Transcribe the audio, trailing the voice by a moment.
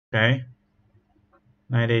Okay.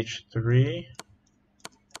 Knight h3.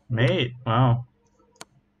 Mate. Wow.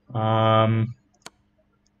 Oh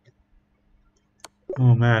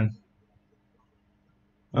man.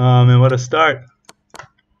 And what a start.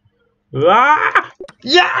 Ah!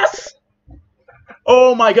 Yes!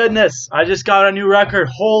 Oh my goodness! I just got a new record.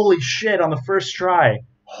 Holy shit! On the first try.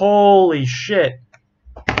 Holy shit!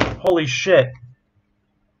 Holy shit!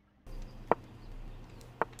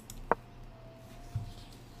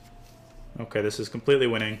 Okay, this is completely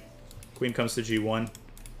winning. Queen comes to g1. I'm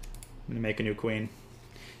gonna make a new queen.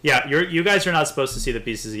 Yeah, you guys are not supposed to see the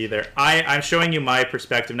pieces either. I'm showing you my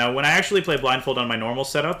perspective. Now, when I actually play blindfold on my normal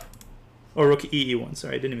setup... Oh, rook e1.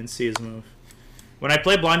 Sorry, I didn't even see his move. When I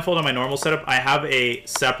play blindfold on my normal setup, I have a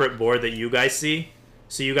separate board that you guys see.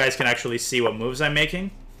 So you guys can actually see what moves I'm making.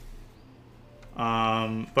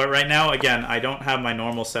 But right now, again, I don't have my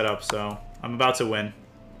normal setup, so I'm about to win.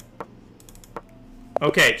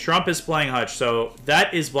 Okay, Trump is playing Hutch, so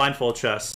that is blindfold chess.